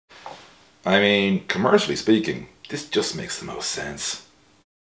I mean, commercially speaking, this just makes the most sense.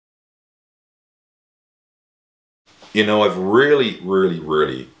 You know, I've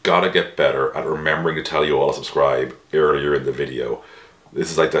really got to get better at remembering to tell you all to subscribe earlier in the video.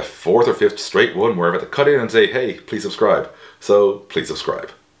 This is like the fourth or fifth straight one where I've had to cut in and say, hey, please subscribe. So, please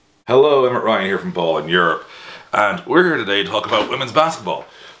subscribe. Hello, Emmet Ryan here from Ball in Europe. And we're here today to talk about women's basketball,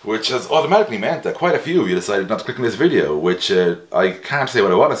 which has automatically meant that quite a few of you decided not to click on this video, which I can't say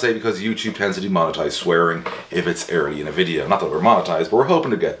what I want to say because YouTube tends to demonetize swearing if it's early in a video. Not that we're monetized, but we're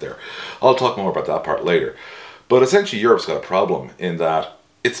hoping to get there. I'll talk more about that part later. But essentially Europe's got a problem in that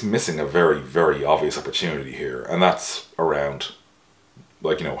it's missing a very obvious opportunity here, and that's around,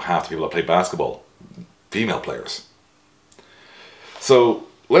 like, you know, half the people that play basketball, female players. So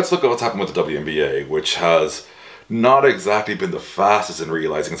let's look at what's happened with the WNBA, which has not exactly been the fastest in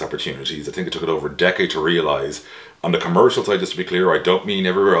realising its opportunities. I think it took it over a decade to realise. On the commercial side, just to be clear, I don't mean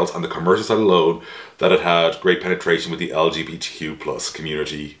everywhere else, on the commercial side alone, that it had great penetration with the LGBTQ plus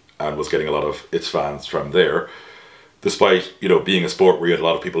community and was getting a lot of its fans from there. Despite, you know, being a sport where you had a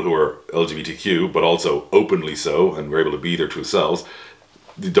lot of people who were LGBTQ, but also openly so, and were able to be their true selves,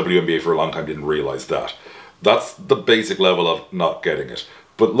 the WNBA for a long time didn't realise that. That's the basic level of not getting it.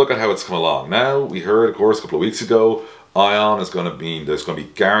 But look at how it's come along. Now, we heard, of course, a couple of weeks ago, ION is going to mean there's going to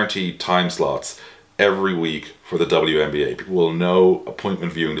be guaranteed time slots every week for the WNBA. People will know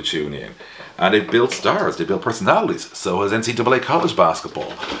appointment viewing to tune in. And they've built stars, they built personalities. So has NCAA college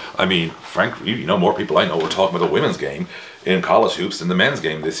basketball. I mean, frankly, you know, more people I know were talking about the women's game in college hoops than the men's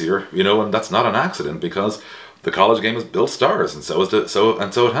game this year, you know, and that's not an accident because the college game has built stars, and so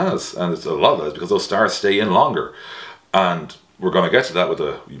it has. And it's a lot of that is because those stars stay in longer. And we're going to get to that with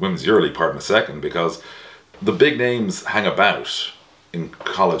the Women's EuroLeague part in a second, because the big names hang about in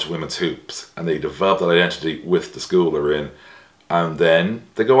college women's hoops and they develop that identity with the school they're in, and then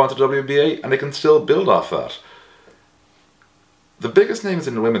they go on to WNBA and they can still build off that. The biggest names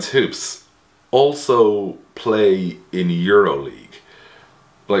in women's hoops also play in EuroLeague.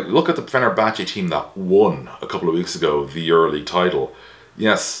 Like, look at the Fenerbahce team that won a couple of weeks ago the EuroLeague title.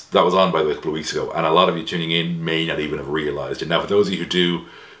 Yes, that was on, by the way, a couple of weeks ago, and a lot of you tuning in may not even have realised it. Now, for those of you who do,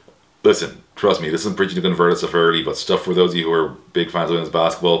 listen, trust me, this isn't preaching to convert stuff early, but stuff for those of you who are big fans of women's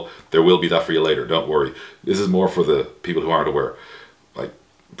basketball, there will be that for you later, don't worry. This is more for the people who aren't aware. Like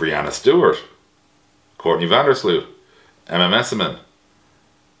Brianna Stewart, Courtney Vandersloot, Emma Messiman,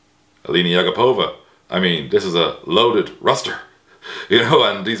 Alina Yagapova. I mean, this is a loaded roster, you know,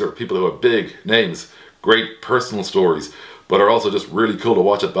 and these are people who have big names, great personal stories, but are also just really cool to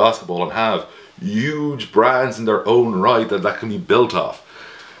watch at basketball and have huge brands in their own right that can be built off.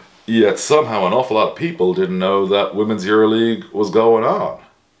 Yet somehow an awful lot of people didn't know that Women's EuroLeague was going on.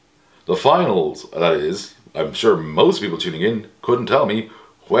 The finals, that is, I'm sure most people tuning in couldn't tell me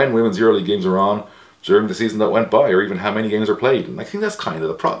when Women's EuroLeague games are on during the season that went by, or even how many games are played. And I think that's kind of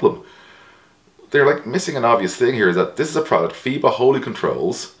the problem. They're like missing an obvious thing here, is that this is a product FIBA wholly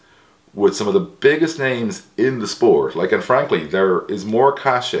controls, with some of the biggest names in the sport. Like, and frankly, there is more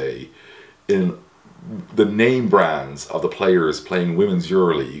cachet in the name brands of the players playing Women's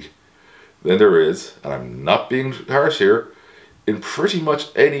EuroLeague than there is, and I'm not being harsh here, in pretty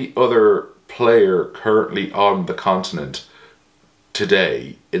much any other player currently on the continent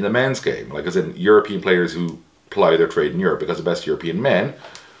today in the men's game. Like, as in European players who ply their trade in Europe, because the best European men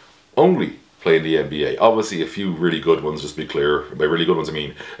only play in the NBA. Obviously a few really good ones, just to be clear. By really good ones I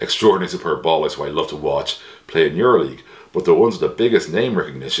mean extraordinary superb ballers who I love to watch play in EuroLeague. But the ones with the biggest name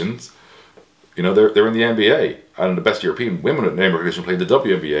recognitions, you know, they're in the NBA. And the best European women with name recognition play in the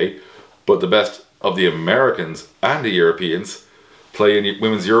WNBA. But the best of the Americans and the Europeans play in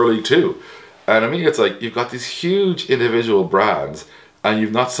Women's EuroLeague too. And I mean, it's like you've got these huge individual brands and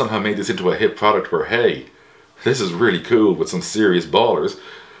you've not somehow made this into a hit product where, hey, this is really cool with some serious ballers.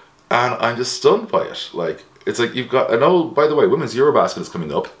 And I'm just stunned by it. Like, it's like you've got, and oh, by the way, Women's Eurobasket is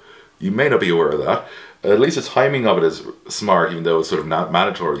coming up. You may not be aware of that. At least the timing of it is smart, even though it's sort of not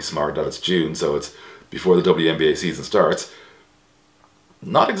mandatory smart that it's June, so it's before the WNBA season starts.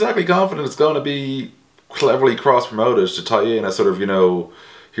 Not exactly confident it's going to be cleverly cross-promoted to tie in a sort of, you know,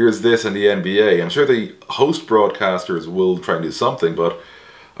 here's this and the NBA. I'm sure the host broadcasters will try and do something, but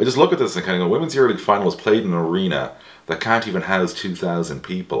I just look at this and kind of go, Women's EuroLeague final was played in an arena that can't even house 2,000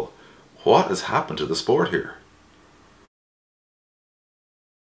 people. What has happened to the sport here?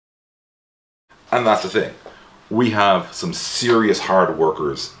 And that's the thing. We have some serious hard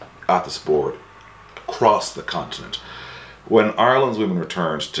workers at the sport across the continent. When Ireland's women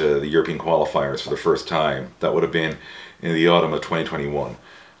returned to the European qualifiers for the first time, that would have been in the autumn of 2021,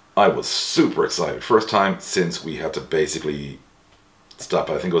 I was super excited. First time since we had to basically stop,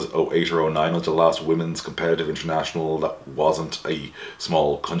 I think it was '08 or '09 was the last women's competitive international that wasn't a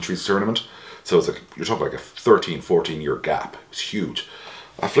small countries tournament. So it's like, you're talking like a 13, 14 year gap. It was huge.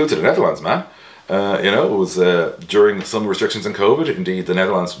 I flew to the Netherlands, man. You know, it was during some restrictions in COVID. Indeed, the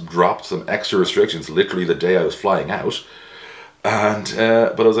Netherlands dropped some extra restrictions literally the day I was flying out. And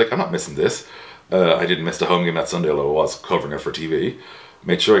but I was like, I'm not missing this. I didn't miss the home game that Sunday, although I was covering it for TV.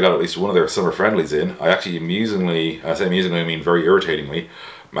 Made sure I got at least one of their summer friendlies in. I actually amusingly, I say amusingly, I mean very irritatingly,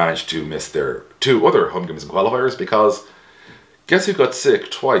 managed to miss their 2 other home games and qualifiers, because guess who got sick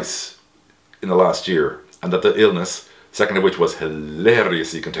twice in the last year, and that the illness, second of which was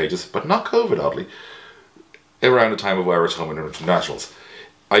hilariously contagious, but not COVID oddly, around the time of Irish home and internationals.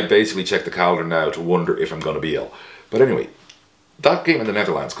 I basically check the calendar now to wonder if I'm going to be ill. But anyway, that game in the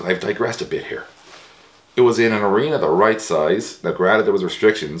Netherlands, because I've digressed a bit here. It was in an arena the right size. Now granted there was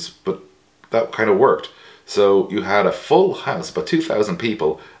restrictions, but that kind of worked. So you had a full house, about 2,000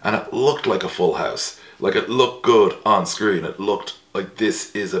 people, and it looked like a full house. Like, it looked good on screen. It looked like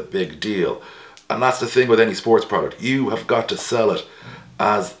this is a big deal. And that's the thing with any sports product. You have got to sell it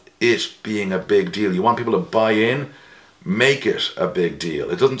as it being a big deal. You want people to buy in, make it a big deal.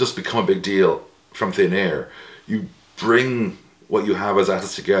 It doesn't just become a big deal from thin air. You bring what you have as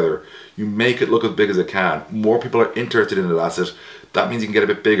assets together, you make it look as big as it can. More people are interested in the asset. That means you can get a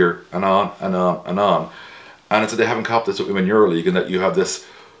bit bigger, and on and on and on. And it's that they haven't copped this with Women EuroLeague, and that you have this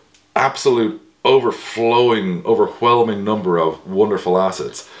absolute overflowing, overwhelming number of wonderful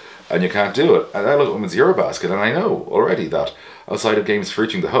assets, and you can't do it. And I look at Women's Eurobasket, and I know already that outside of games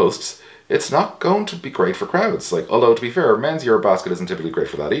featuring the hosts, it's not going to be great for crowds. Like, although to be fair, men's Eurobasket isn't typically great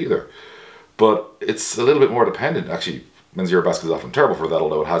for that either. But it's a little bit more dependent. Actually, men's Eurobasket is often terrible for that,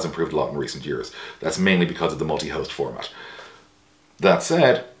 although it has improved a lot in recent years. That's mainly because of the multi-host format. That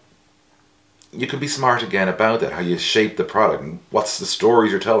said, you can be smart again about that, how you shape the product and what's the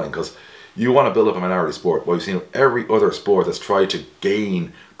stories you're telling, because you want to build up a minority sport. Well, you've seen every other sport that's tried to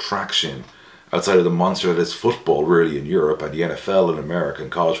gain traction outside of the monster that is football, really, in Europe, and the NFL in America,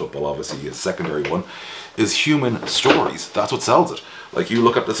 and college football, obviously, is a secondary one, is human stories. That's what sells it. Like, you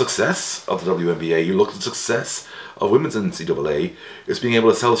look at the success of the WNBA, you look at the success of women's NCAA, it's being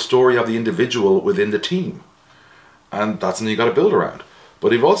able to tell a story of the individual within the team. And that's something you've got to build around.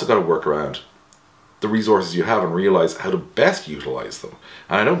 But you've also got to work around the resources you have and realize how to best utilize them.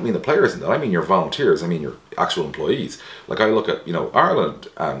 And I don't mean the players in that, I mean your volunteers, I mean your actual employees. Like, I look at, you know, Ireland,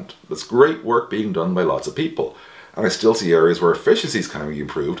 and there's great work being done by lots of people. And I still see areas where efficiencies can be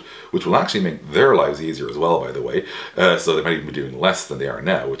improved, which will actually make their lives easier as well, by the way. So they might even be doing less than they are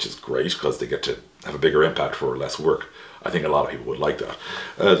now, which is great, because they get to have a bigger impact for less work. I think a lot of people would like that.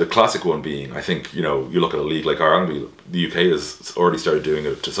 The classic one being, I think, you know, you look at a league like Ireland, the UK has already started doing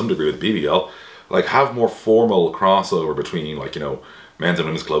it to some degree with BBL. Like, have more formal crossover between, like, you know, men's and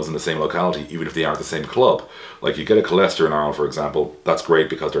women's clubs in the same locality, even if they aren't the same club. Like, you get a Leicester in Ireland, for example, that's great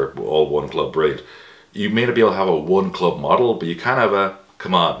because they're all one club, brilliant. You may not be able to have a one club model, but you can have a,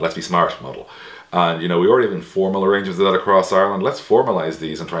 come on, let's be smart model. And, you know, we already have informal arrangements of that across Ireland. Let's formalise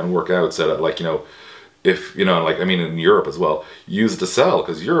these and try and work out so that, like, you know, if, you know, like, I mean, in Europe as well, use it to sell,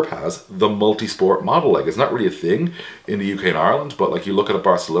 because Europe has the multi-sport model. Like, it's not really a thing in the UK and Ireland, but, like, you look at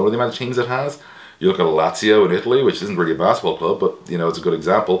Barcelona, the amount of teams it has. You look at Lazio in Italy, which isn't really a basketball club, but, you know, it's a good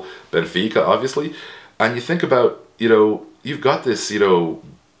example. Benfica, obviously. And you think about, you know, you've got this, you know,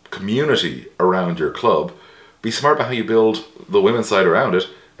 community around your club. Be smart about how you build the women's side around it.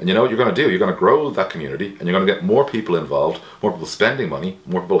 And you know what you're going to do? You're going to grow that community, and you're going to get more people involved, more people spending money,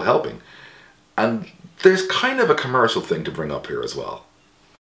 more people helping. And there's kind of a commercial thing to bring up here as well.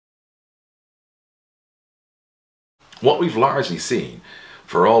 What we've largely seen,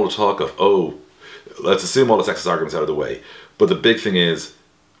 for all the talk of, oh, let's assume all the sexist arguments out of the way, but the big thing is,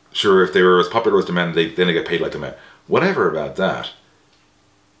 sure, if they were as popular as the men, then they get paid like the men. Whatever about that,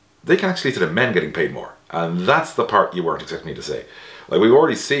 they can actually see the men getting paid more. And that's the part you weren't expecting me to say. Like, we've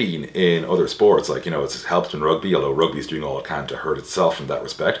already seen in other sports, like, you know, it's helped in rugby, although rugby is doing all it can to hurt itself in that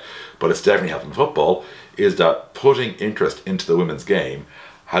respect, but it's definitely helped in football, is that putting interest into the women's game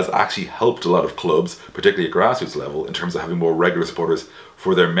has actually helped a lot of clubs, particularly at grassroots level, in terms of having more regular supporters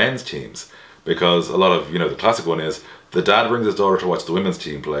for their men's teams. Because a lot of, you know, the classic one is, the dad brings his daughter to watch the women's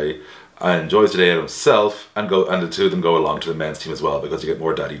team play, and enjoys the day out himself, and the two of them go along to the men's team as well, because you get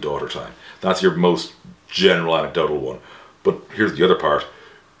more daddy-daughter time. That's your most general anecdotal one. But here's the other part.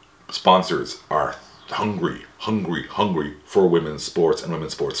 Sponsors are hungry for women's sports and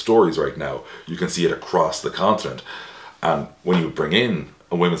women's sports stories right now. You can see it across the continent. And when you bring in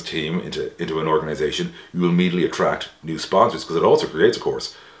a women's team into an organization, you will immediately attract new sponsors, because it also creates, of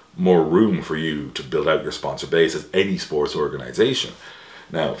course, more room for you to build out your sponsor base as any sports organization.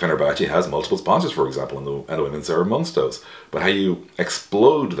 Now, Fenerbahce has multiple sponsors, for example, and the women's are amongst those. But how you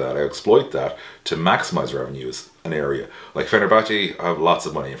exploit that to maximize revenue is an area. Like Fenerbahce have lots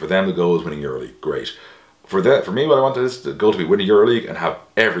of money, and for them the goal is winning EuroLeague. Great. For me, what I want is the goal to be winning EuroLeague and have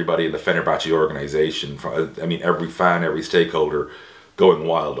everybody in the Fenerbahce organization, every fan, every stakeholder, going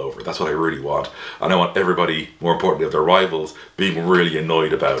wild over it. That's what I really want. And I want everybody, more importantly of their rivals, being really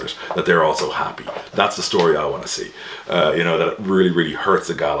annoyed about it, that they're also happy. That's the story I want to see. That it really, really hurts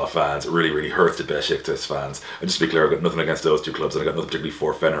the Gala fans, it really, really hurts the Besiktas fans. And just to be clear, I've got nothing against those two clubs, and I've got nothing particularly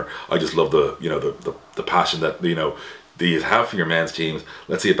for Fener. I just love the passion that, these have for your men's teams.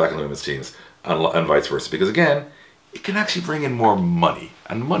 Let's see it back in the women's teams, and vice versa. Because again, it can actually bring in more money,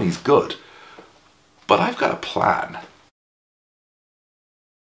 and money's good. But I've got a plan.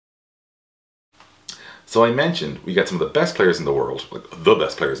 So I mentioned we get some of the best players in the world, like the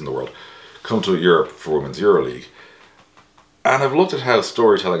best players in the world, come to Europe for Women's EuroLeague. And I've looked at how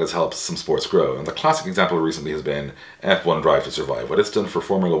storytelling has helped some sports grow. And the classic example recently has been F1 Drive to Survive. What it's done for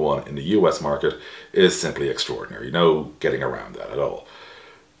Formula One in the US market is simply extraordinary. No getting around that at all.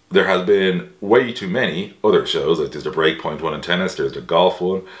 There has been way too many other shows, like there's the Breakpoint one in tennis, there's the golf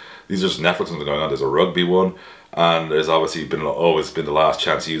one. These are just Netflix ones going on, there's a rugby one. And there's obviously always been the Last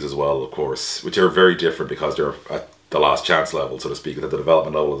Chance U's as well, of course, which are very different because they're at the last chance level, so to speak, at the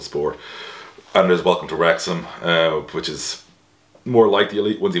development level of the sport. And there's Welcome to Wrexham, which is more like the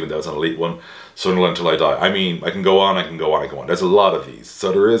elite ones, even though it's an elite one. Sunderland Till I Die. I mean, I can go on. There's a lot of these,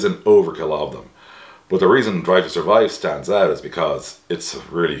 so there is an overkill of them. But the reason Drive to Survive stands out is because it's a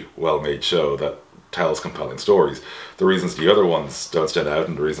really well-made show that tells compelling stories. The reasons the other ones don't stand out,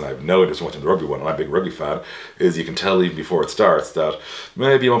 and the reason I have no interest in watching the rugby one, and I'm a big rugby fan, is you can tell even before it starts that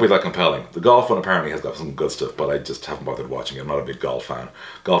maybe it won't be that compelling. The golf one apparently has got some good stuff, but I just haven't bothered watching it. I'm not a big golf fan.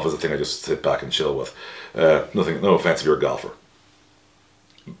 Golf is a thing I just sit back and chill with. No offense if you're a golfer.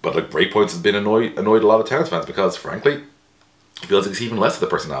 But like Breakpoints has been annoyed a lot of tennis fans because, frankly, it feels like it's even less of the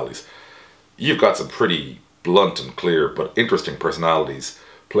personalities. You've got some pretty blunt and clear but interesting personalities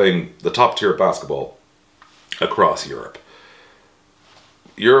playing the top tier of basketball across Europe.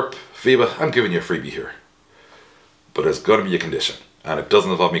 Europe, FIBA, I'm giving you a freebie here. But there's going to be a condition, and it doesn't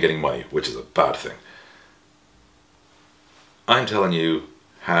involve me getting money, which is a bad thing. I'm telling you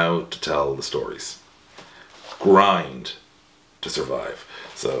how to tell the stories. Grind to survive.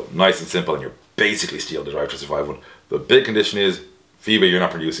 So nice and simple, and you're basically stealing the Drive to Survive one. The big condition is FIBA, you're not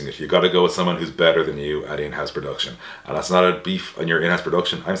producing it. You got to go with someone who's better than you at in-house production. And that's not a beef on your in-house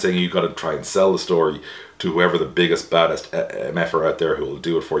production. I'm saying you got to try and sell the story to whoever the biggest, baddest MFer out there who will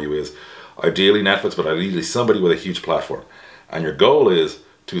do it for you is. Ideally Netflix, but ideally somebody with a huge platform. And your goal is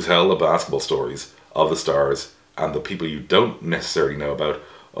to tell the basketball stories of the stars and the people you don't necessarily know about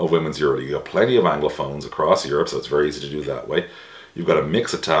of Women's EuroLeague. You've got plenty of Anglophones across Europe, so it's very easy to do that way. You've got a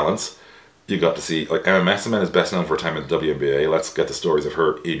mix of talents. You got to see, like, Emmet Ryan is best known for her time in the WNBA. Let's get the stories of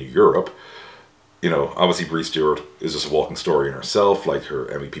her in Europe. Obviously Bree Stewart is just a walking story in herself, like her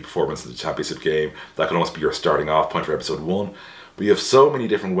MVP performance in the championship game. That can almost be your starting off point for episode 1. But you have so many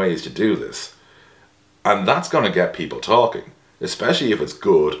different ways to do this. And that's going to get people talking, especially if it's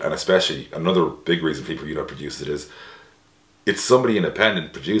good, and especially another big reason people produce it is it's somebody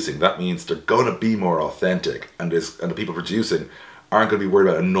independent producing. That means they're going to be more authentic, and the people producing aren't going to be worried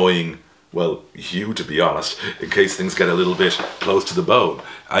about annoying, well, you, to be honest, in case things get a little bit close to the bone.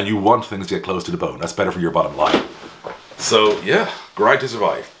 And you want things to get close to the bone. That's better for your bottom line. So yeah, grind to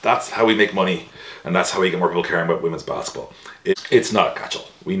survive. That's how we make money, and that's how we get more people caring about women's basketball. It's not a catch-all.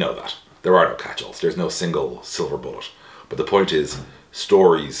 We know that. There are no catch-alls. There's no single silver bullet. But the point is,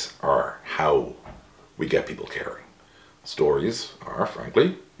 stories are how we get people caring. Stories are,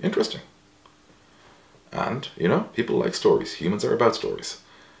 frankly, interesting. And, people like stories. Humans are about stories.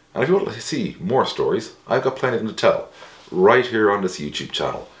 And if you want to see more stories, I've got plenty of them to tell, right here on this YouTube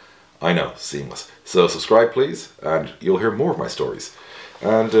channel. I know, seamless. So subscribe please, and you'll hear more of my stories.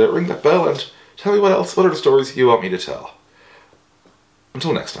 And ring that bell and tell me what other stories you want me to tell.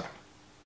 Until next time.